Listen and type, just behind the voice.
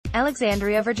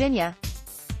Alexandria, Virginia.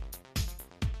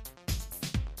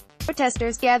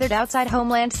 Protesters gathered outside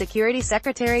Homeland Security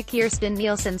Secretary Kirstjen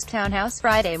Nielsen's townhouse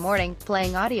Friday morning,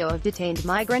 playing audio of detained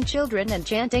migrant children and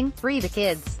chanting, "Free the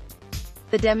kids."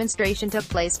 The demonstration took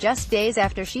place just days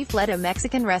after she fled a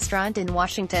Mexican restaurant in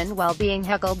Washington while being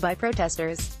heckled by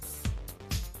protesters.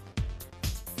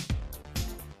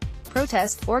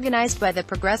 Protest, organized by the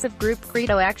progressive group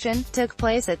Credo Action, took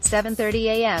place at 7:30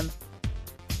 a.m.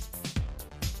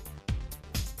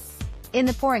 In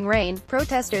the pouring rain,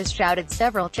 protesters shouted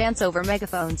several chants over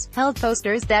megaphones, held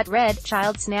posters that read,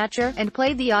 "Child Snatcher," and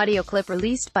played the audio clip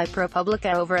released by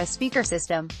ProPublica over a speaker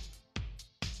system.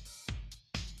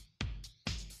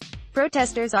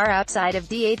 Protesters are outside of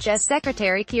DHS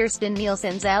Secretary Kirstjen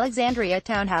Nielsen's Alexandria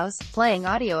townhouse, playing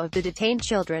audio of the detained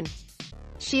children.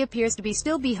 She appears to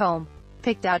still be home.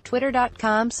 Picked out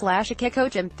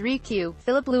twitter.com/akekojam3q,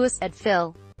 Philip Lewis, at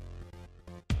Phil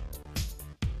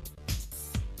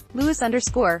Lewis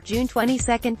 _ June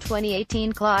 22,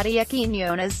 2018. Claudia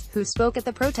Quiñones, who spoke at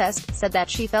the protest, said that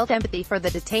she felt empathy for the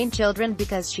detained children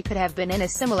because she could have been in a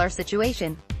similar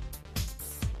situation.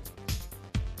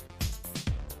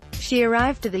 She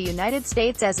arrived to the United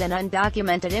States as an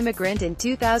undocumented immigrant in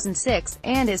 2006,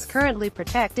 and is currently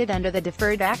protected under the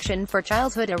Deferred Action for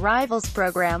Childhood Arrivals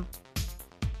program.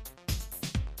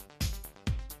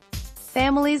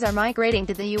 Families are migrating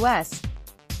to the U.S.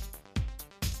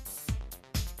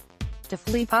 to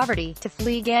flee poverty, to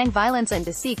flee gang violence and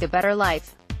to seek a better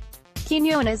life.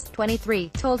 Quiñones, 23,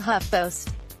 told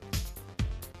HuffPost.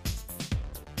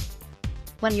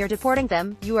 "When you're deporting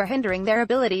them, you are hindering their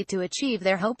ability to achieve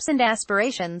their hopes and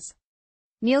aspirations."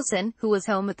 Nielsen, who was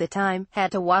home at the time,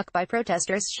 had to walk by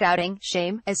protesters shouting,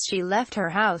 "Shame," as she left her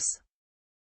house.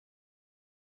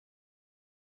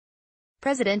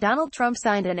 President Donald Trump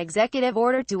signed an executive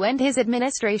order to end his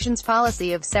administration's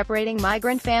policy of separating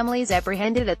migrant families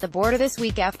apprehended at the border this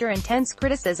week after intense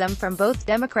criticism from both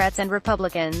Democrats and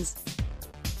Republicans.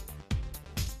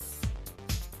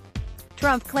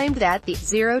 Trump claimed that the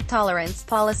zero-tolerance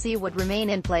policy would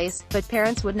remain in place, but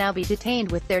parents would now be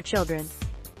detained with their children.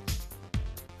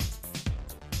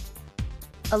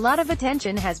 "A lot of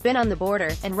attention has been on the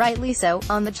border, and rightly so,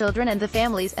 on the children and the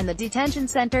families and the detention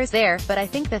centers there, but I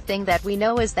think the thing that we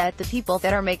know is that the people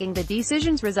that are making the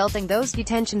decisions resulting those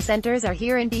detention centers are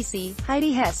here in D.C.,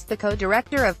 Heidi Hess, the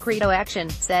co-director of Credo Action,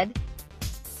 said.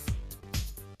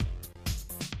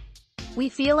 "We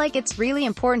feel like it's really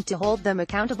important to hold them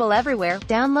accountable everywhere."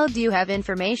 Download. Do you have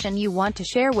information you want to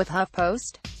share with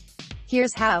HuffPost?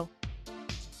 Here's how.